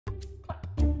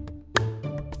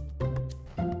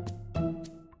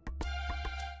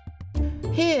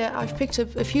Here I've picked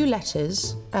up a few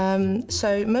letters,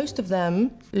 so most of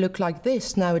them look like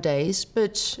this nowadays,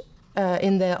 but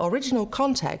in their original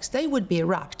context they would be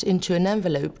wrapped into an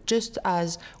envelope just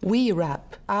as we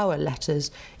wrap our letters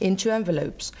into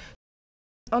envelopes.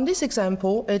 On this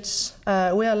example,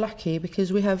 we are lucky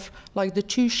because we have like the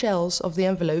two shells of the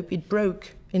envelope. It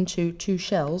broke into two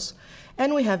shells,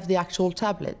 and we have the actual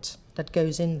tablet that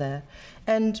goes in there.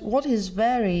 And what is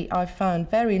I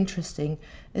found very interesting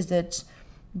is that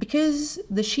because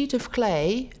the sheet of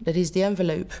clay, that is the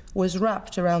envelope, was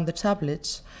wrapped around the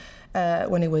tablet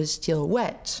when it was still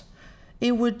wet,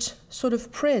 it would sort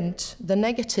of print the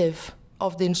negative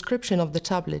of the inscription of the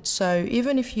tablet. So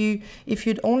even if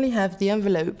you'd only have the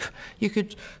envelope, you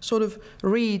could sort of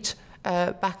read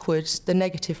backwards the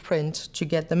negative print to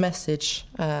get the message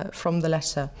from the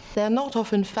letter. They're not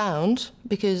often found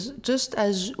because just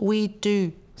as we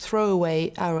do throw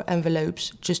away our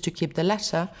envelopes just to keep the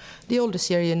letter, the old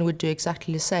Assyrian would do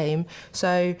exactly the same.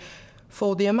 So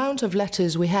for the amount of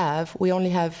letters we have, we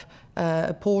only have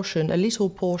a little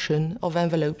portion of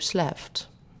envelopes left.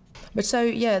 But so,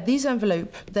 yeah, these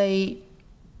envelopes, they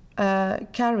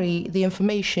carry the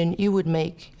information you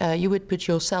would put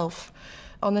yourself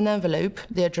on an envelope,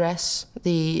 the address,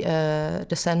 the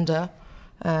sender,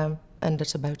 and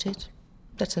that's about it.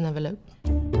 That's an envelope.